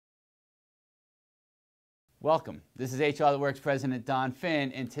Welcome. This is HR That Works President Don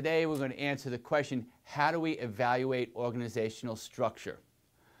Finn, and today we're going to answer the question, how do we evaluate organizational structure?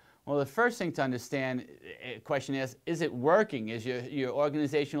 Well, the first thing to understand, question is it working? Is your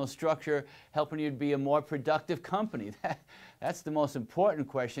organizational structure helping you to be a more productive company? That's the most important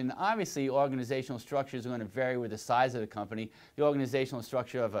question. Obviously, organizational structures are going to vary with the size of the company. The organizational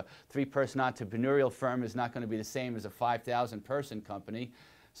structure of a 3-person entrepreneurial firm is not going to be the same as a 5,000-person company.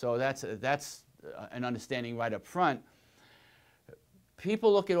 So that's an understanding right up front.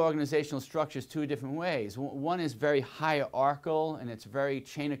 People look at organizational structures two different ways. One is very hierarchical and it's very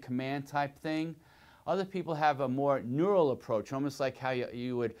chain of command type thing. Other people have a more neural approach, almost like how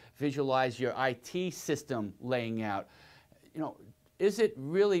you would visualize your IT system laying out. You know, is it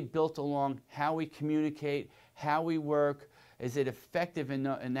really built along how we communicate, how we work? Is it effective in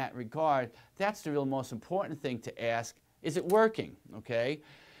that regard? That's the real most important thing to ask. Is it working? Okay.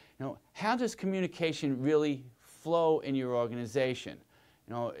 You know, how does communication really flow in your organization?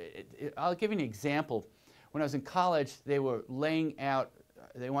 You know, I'll give you an example. When I was in college, they wanted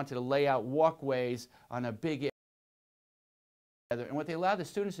to lay out walkways on a big area. And what they allowed the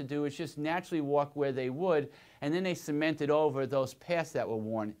students to do is just naturally walk where they would, and then they cemented over those paths that were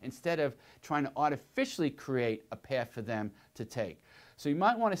worn, instead of trying to artificially create a path for them to take. So you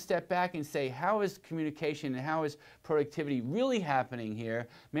might want to step back and say, how is communication and how is productivity really happening here?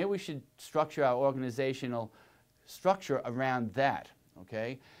 Maybe we should structure our organizational structure around that.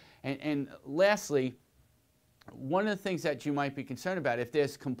 Okay? And lastly, one of the things that you might be concerned about, if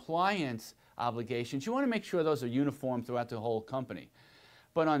there's compliance obligations, you want to make sure those are uniform throughout the whole company.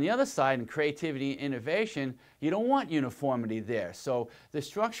 But on the other side, in creativity and innovation, you don't want uniformity there. So the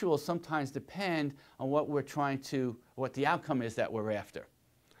structure will sometimes depend on what the outcome is that we're after.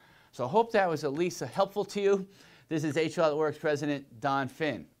 So I hope that was at least helpful to you. This is HR That Works President Don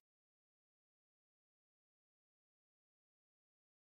Finn.